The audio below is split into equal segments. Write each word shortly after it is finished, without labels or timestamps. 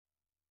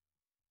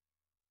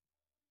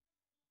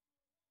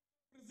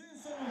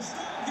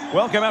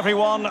Welcome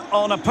everyone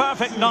on a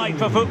perfect night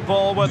for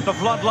football with the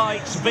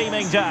floodlights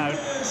beaming down.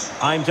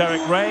 I'm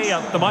Derek Ray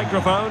at the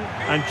microphone,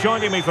 and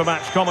joining me for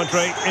match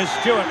commentary is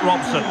Stuart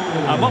Robson.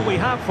 And what we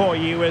have for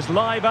you is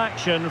live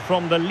action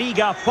from the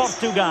Liga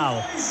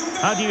Portugal.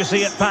 How do you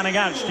see it panning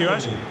out,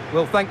 Stuart?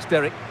 Well, thanks,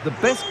 Derek. The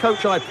best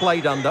coach I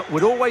played under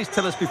would always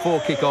tell us before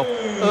kick-off,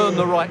 earn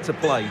the right to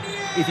play.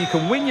 If you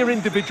can win your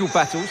individual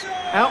battles,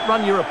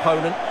 outrun your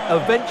opponent,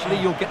 eventually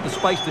you'll get the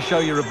space to show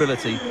your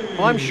ability.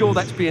 I'm sure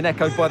that's being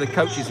echoed by the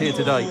coaches here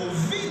today.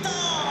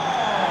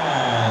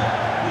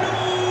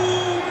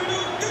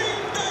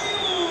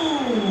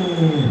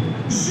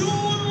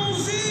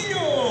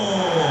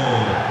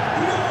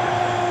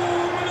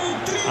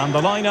 And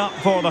the lineup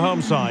for the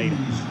home side.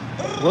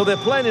 Well, they're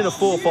playing in a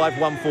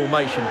 4-5-1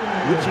 formation,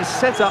 which is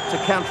set up to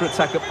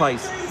counter-attack at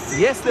pace.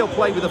 Yes, they'll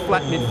play with a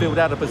flat midfield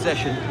out of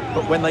possession,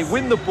 but when they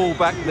win the ball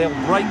back, they'll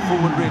break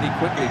forward really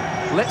quickly.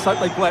 Let's hope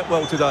they play it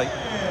well today.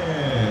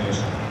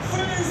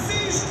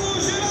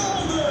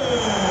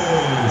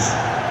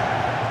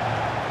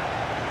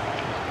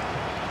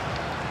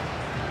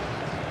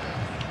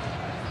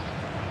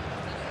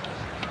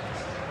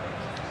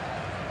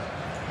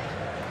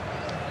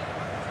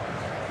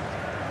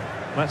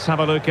 Let's have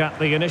a look at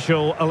the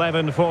initial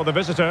 11 for the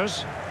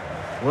visitors.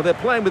 Well, they're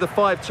playing with a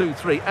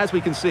 5-2-3, as we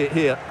can see it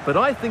here. But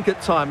I think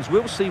at times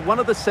we'll see one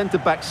of the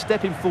centre-backs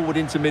stepping forward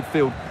into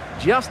midfield,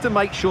 just to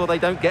make sure they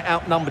don't get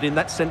outnumbered in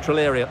that central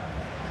area.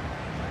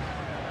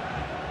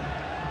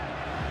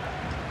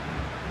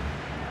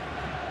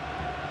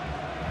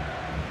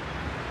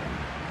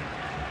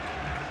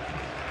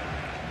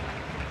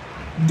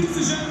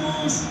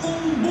 Desejamos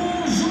bom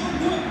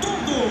jogo a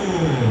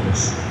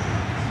todos.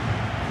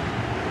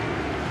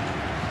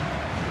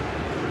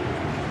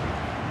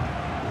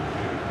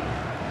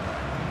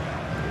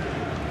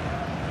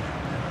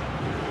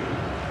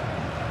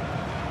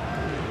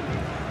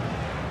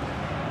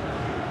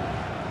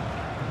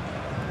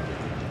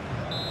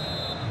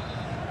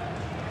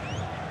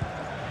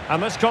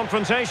 And this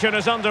confrontation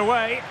is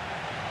underway.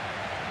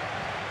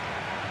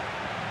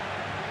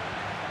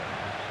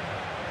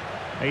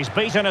 He's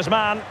beaten his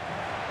man.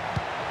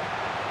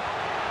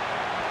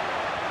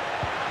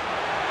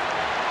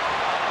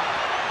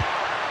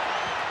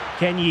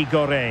 Kenyi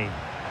Gore.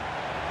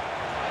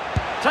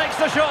 Takes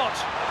the shot.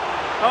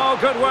 Oh,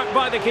 good work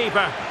by the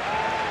keeper.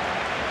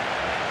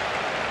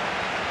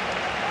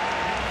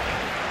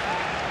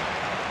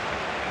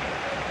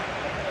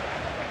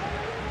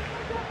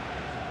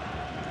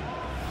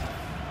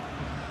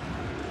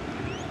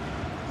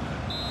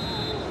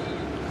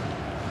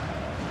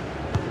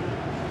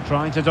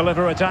 Trying to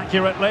deliver it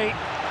accurately.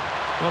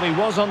 Well, he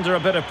was under a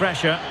bit of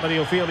pressure, but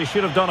he'll feel he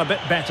should have done a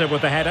bit better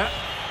with the header.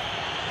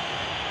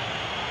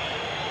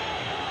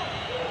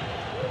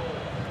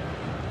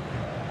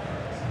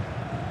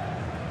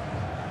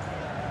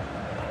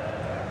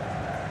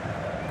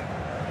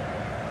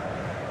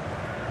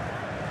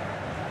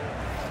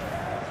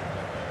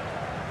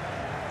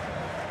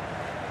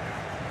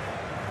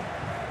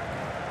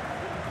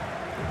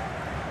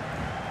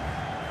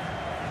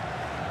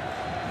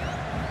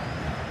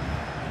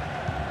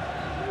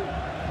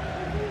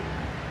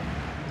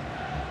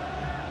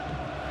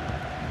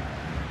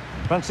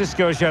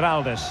 Francisco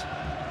Geraldes.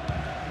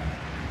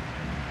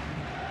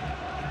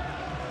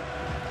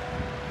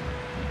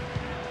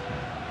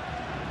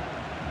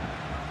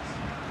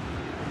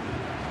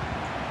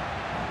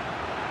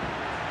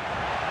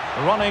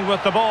 Running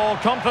with the ball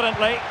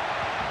confidently.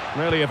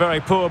 Really a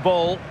very poor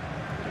ball.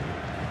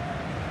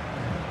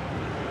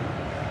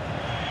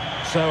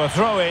 So a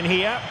throw in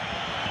here.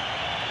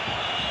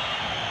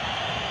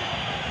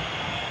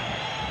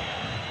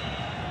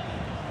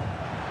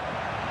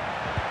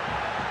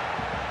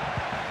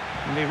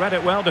 And he read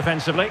it well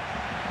defensively.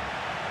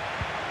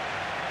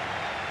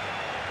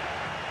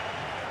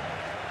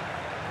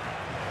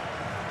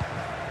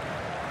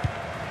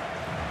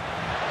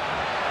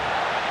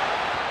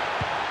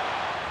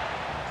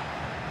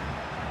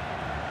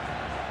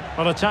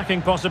 Well,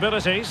 attacking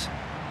possibilities.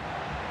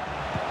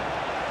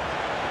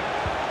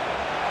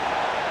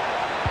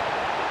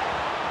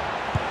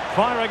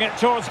 Firing it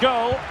towards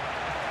goal.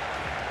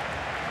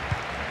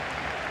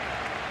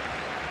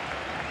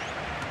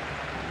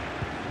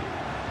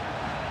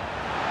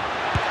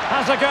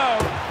 Has a go.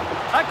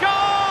 A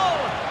goal!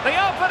 The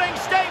opening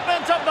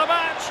statement of the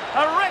match.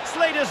 A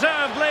richly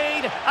deserved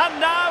lead, and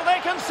now they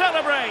can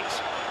celebrate.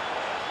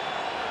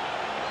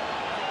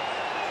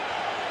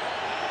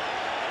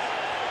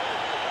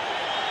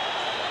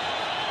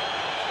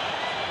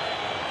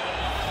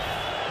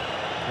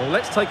 Well,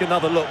 let's take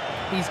another look.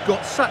 He's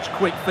got such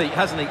quick feet,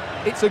 hasn't he?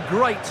 It's a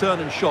great turn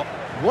and shot.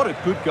 What a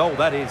good goal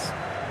that is.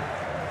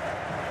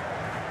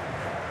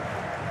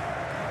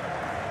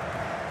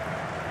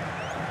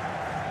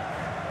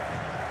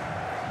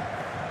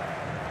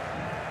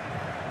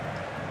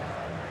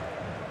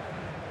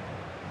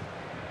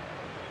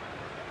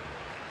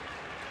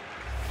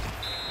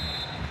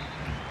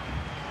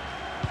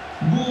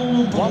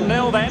 Golo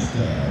 1-0 then.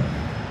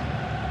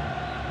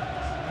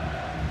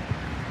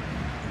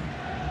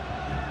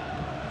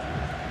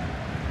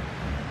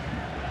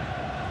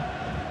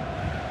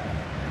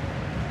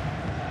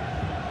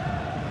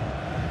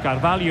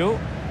 Carvalho.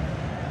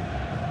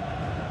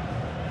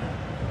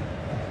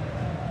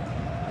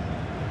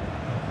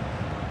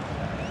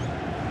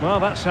 Well,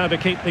 that's how to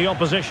keep the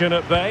opposition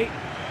at bay.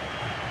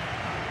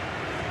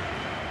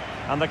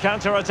 And the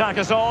counter-attack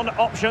is on.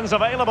 Options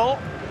available.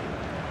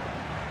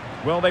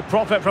 Will they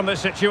profit from this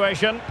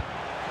situation?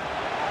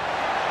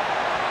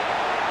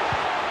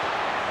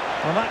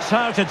 Well, that's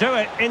how to do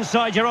it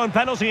inside your own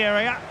penalty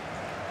area.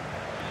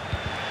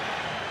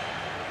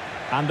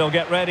 And they'll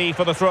get ready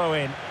for the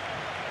throw-in.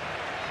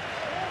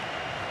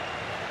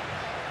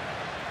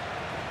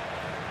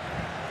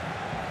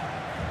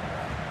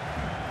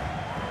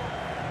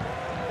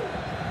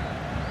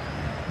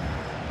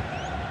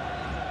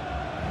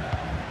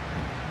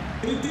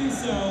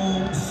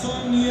 Atenção,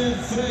 Sónia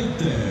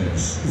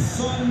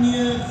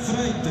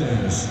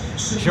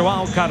Freitas.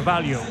 João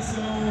Carvalho.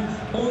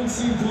 Onde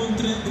se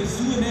encontra a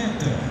sua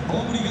neta.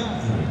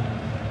 Obrigado.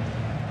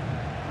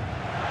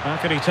 How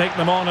can he take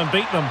them on and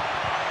beat them?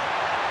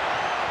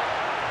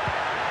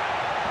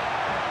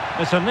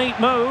 It's a neat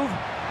move.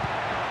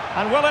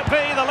 And will it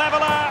be the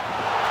leveller?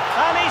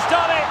 And he's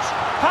done it!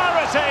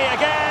 Parity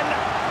again!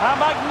 A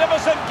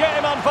magnificent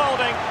game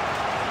unfolding.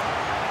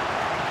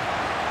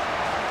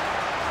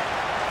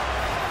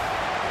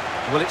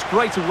 Well, it's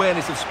great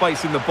awareness of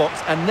space in the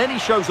box, and then he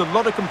shows a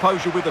lot of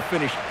composure with the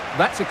finish.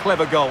 That's a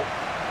clever goal.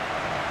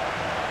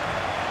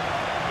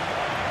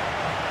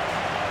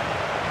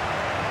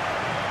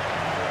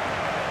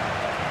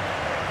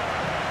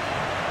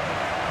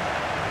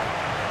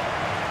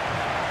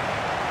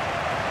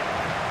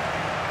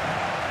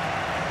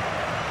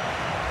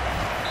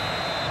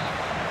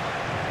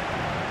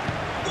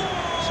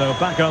 So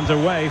back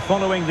underway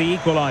following the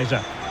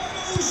equaliser.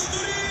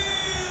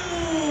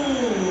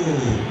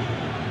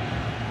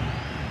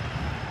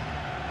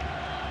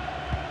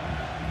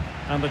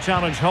 And the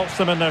challenge halts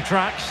them in their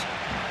tracks.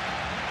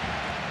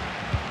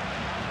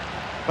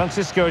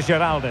 Francisco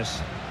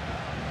Geraldes.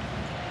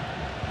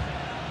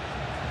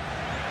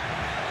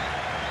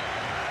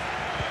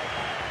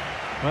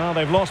 Well,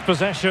 they've lost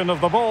possession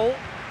of the ball.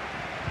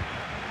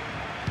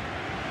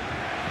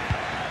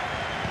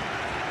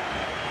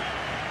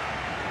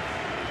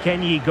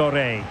 Kenyi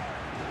Gore.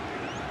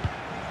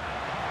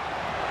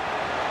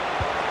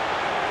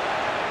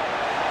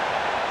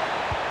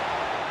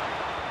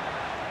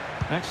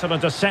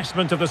 Excellent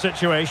assessment of the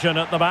situation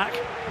at the back.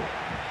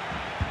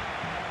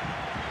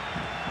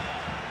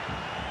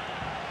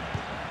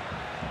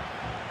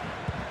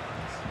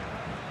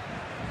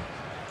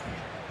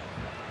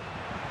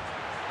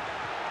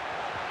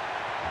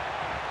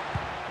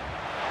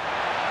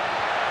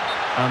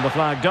 And the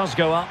flag does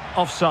go up,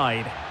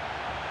 offside.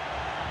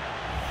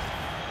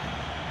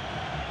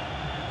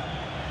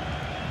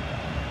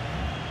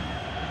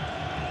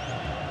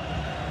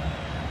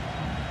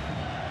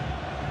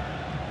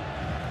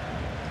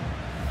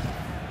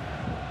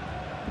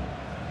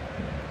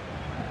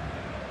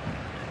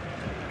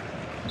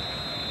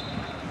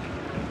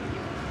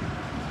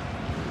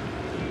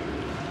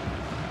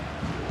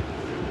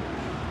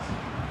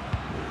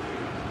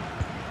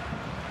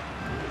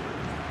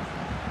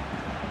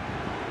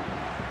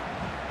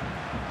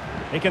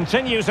 He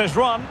continues his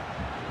run.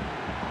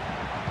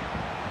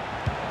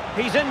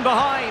 He's in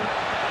behind.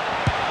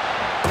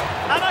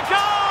 And a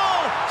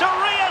goal to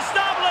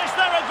re-establish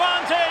their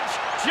advantage.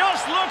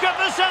 Just look at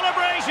the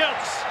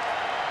celebrations.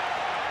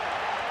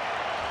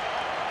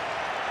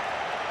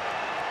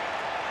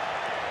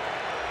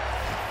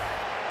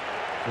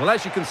 Well,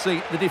 as you can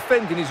see, the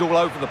defending is all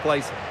over the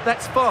place.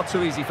 That's far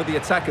too easy for the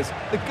attackers.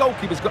 The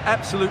goalkeeper's got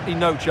absolutely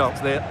no chance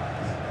there.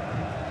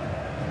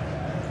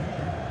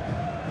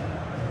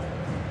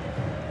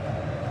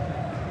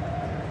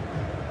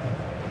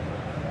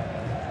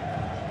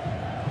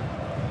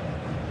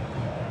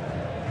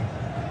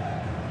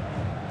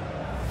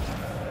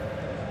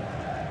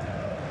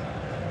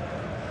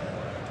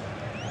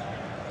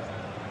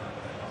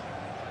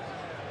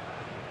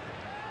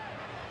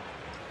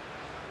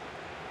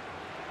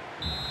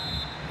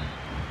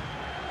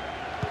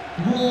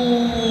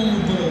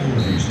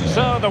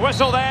 So the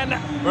whistle then,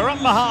 we're at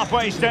the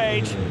halfway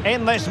stage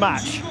in this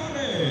match.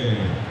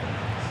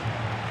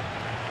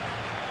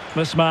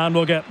 This man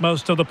will get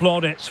most of the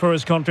plaudits for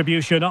his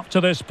contribution up to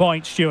this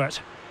point,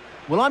 Stuart.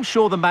 Well, I'm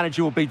sure the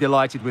manager will be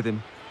delighted with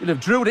him. He'll have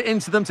drilled it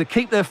into them to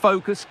keep their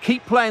focus,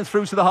 keep playing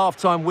through to the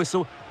half-time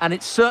whistle, and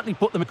it's certainly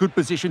put them in a good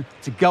position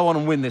to go on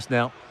and win this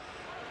now.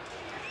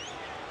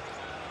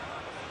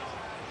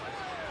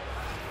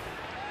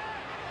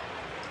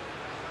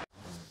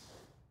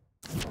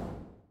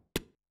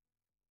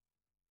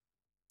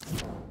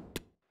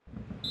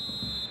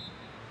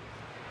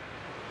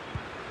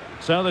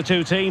 So the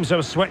two teams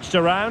have switched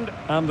around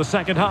and the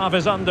second half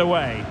is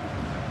underway.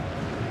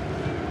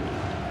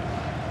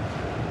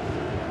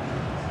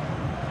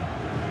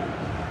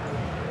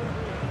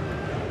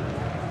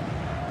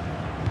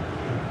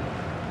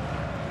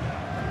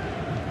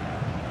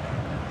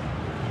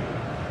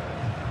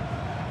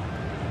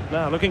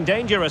 Now looking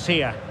dangerous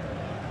here.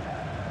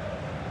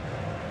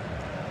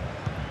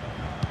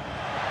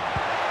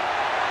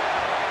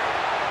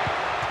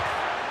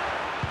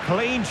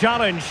 Clean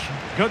challenge.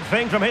 Good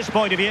thing from his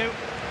point of view.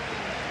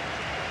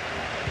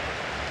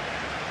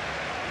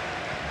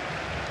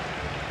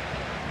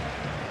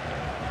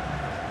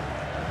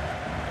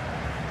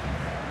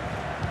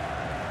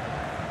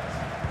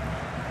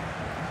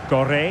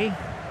 Correa.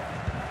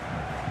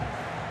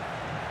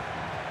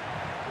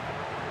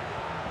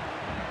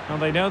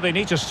 And they know they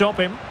need to stop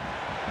him.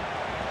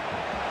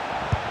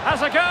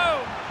 Has a go!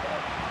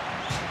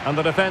 And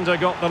the defender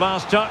got the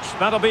last touch.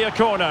 That'll be a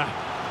corner.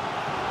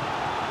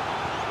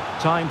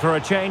 Time for a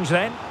change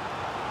then.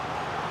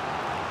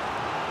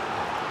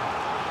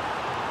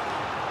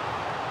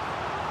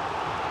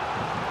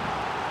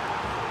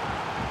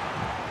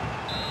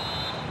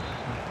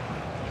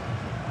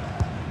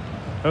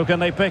 Who can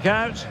they pick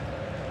out?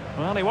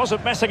 Well, he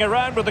wasn't messing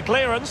around with the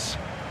clearance.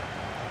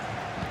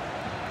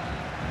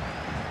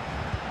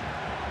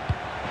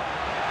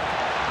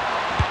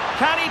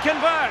 Can he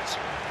convert?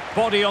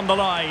 Body on the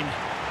line.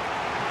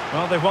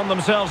 Well, they've won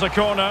themselves a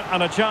corner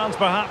and a chance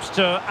perhaps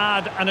to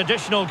add an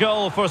additional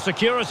goal for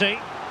security.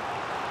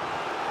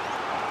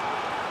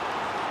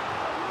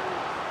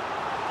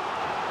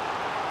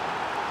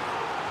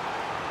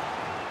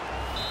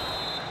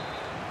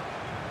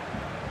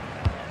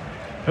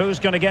 Who's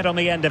going to get on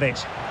the end of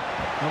it?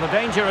 Well, the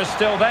danger is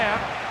still there.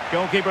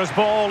 Goalkeeper's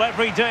ball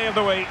every day of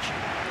the week.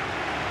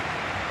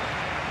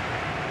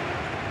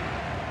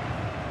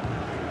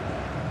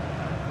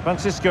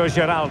 Francisco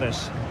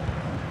Giraldes.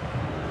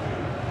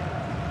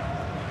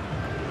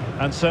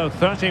 And so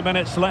 30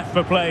 minutes left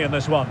for play in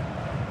this one.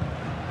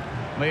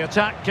 The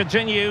attack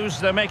continues.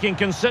 They're making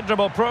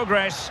considerable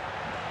progress.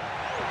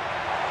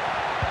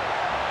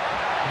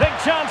 Big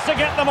chance to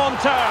get them on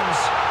terms.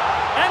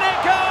 And it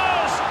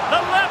goes!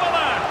 The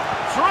leveller!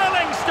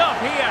 Thrilling stuff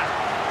here.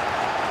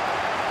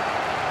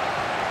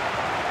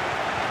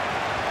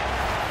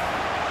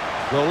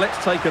 Well,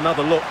 let's take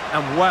another look.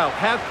 And wow,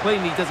 how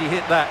cleanly does he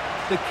hit that?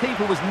 The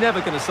keeper was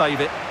never going to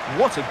save it.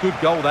 What a good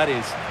goal that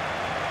is.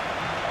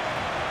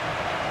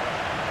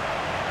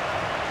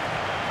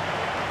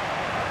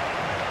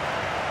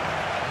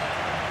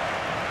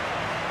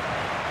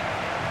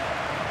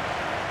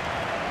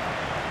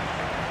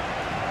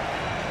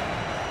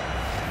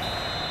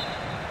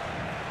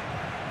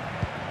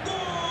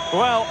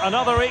 Well,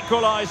 another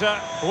equaliser.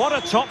 What a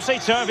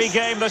topsy-turvy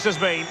game this has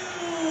been.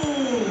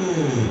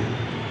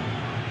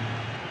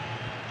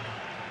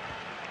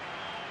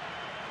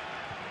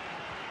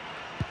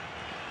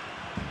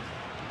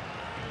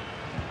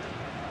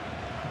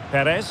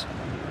 Perez.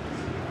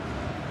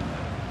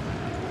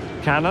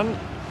 Cannon.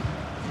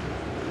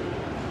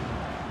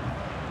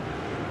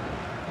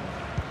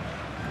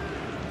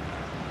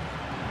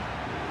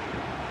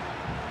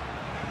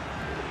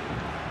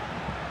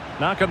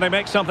 Now can they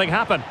make something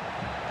happen?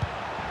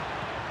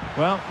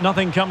 Well,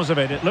 nothing comes of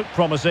it. It looked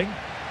promising.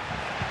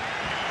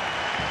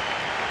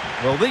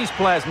 Well, these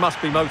players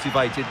must be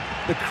motivated.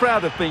 The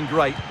crowd have been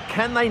great.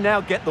 Can they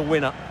now get the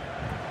winner?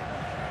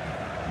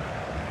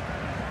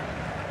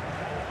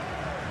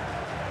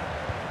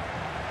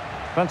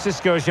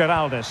 Francisco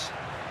Giraldes.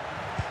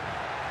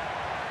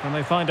 And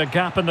they find a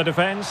gap in the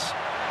defence.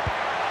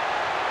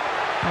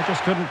 They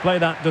just couldn't play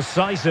that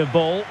decisive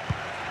ball.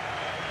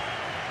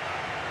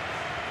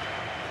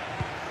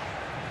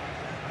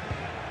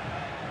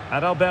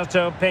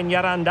 Adalberto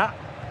Peñaranda.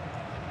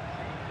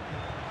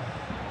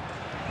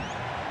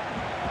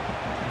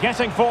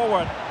 Getting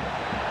forward.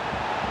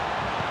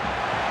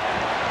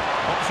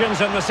 Options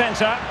in the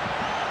centre.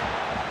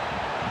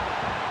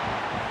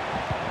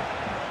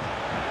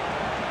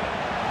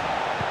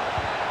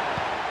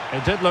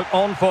 It did look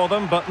on for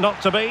them, but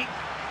not to be.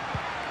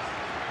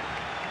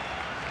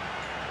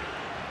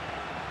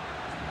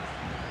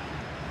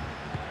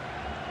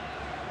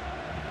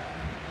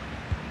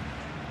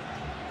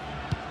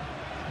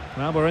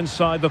 Well, we're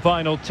inside the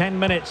final 10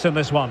 minutes in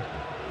this one.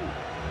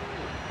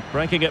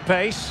 Breaking at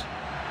pace.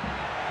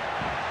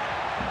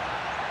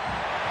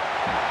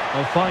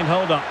 Well, fine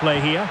hold-up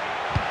play here.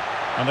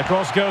 And the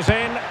cross goes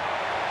in.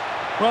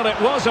 Well, it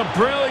was a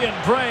brilliant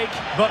break,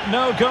 but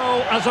no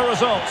goal as a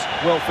result.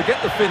 Well,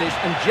 forget the finish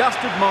and just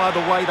admire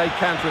the way they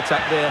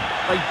counter-attacked there.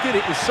 They did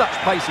it with such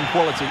pace and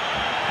quality.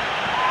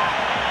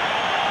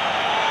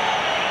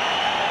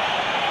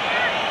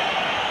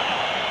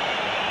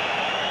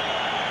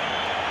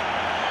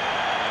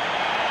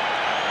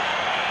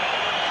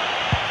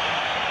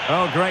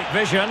 Oh, great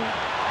vision.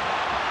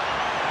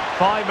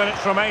 5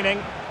 minutes remaining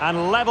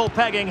and level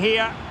pegging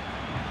here.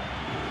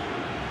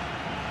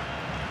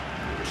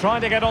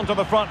 Trying to get onto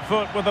the front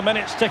foot with the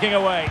minutes ticking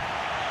away.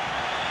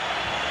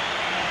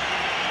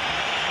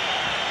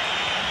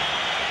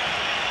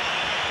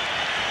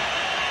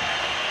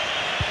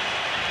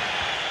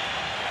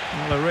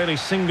 Well, a really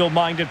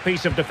single-minded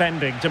piece of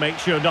defending to make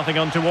sure nothing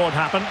untoward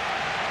happened.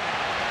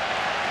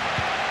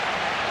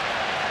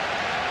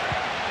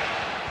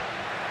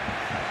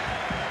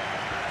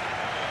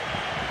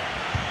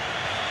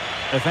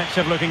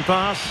 Effective looking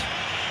pass.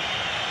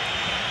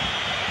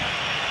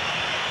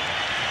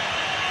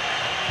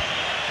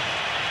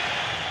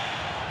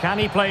 Can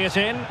he play it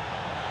in?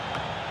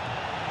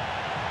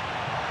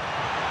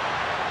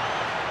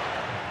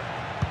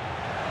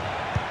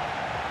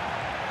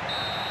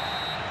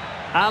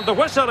 And the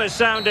whistle is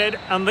sounded,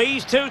 and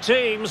these two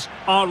teams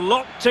are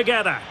locked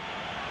together.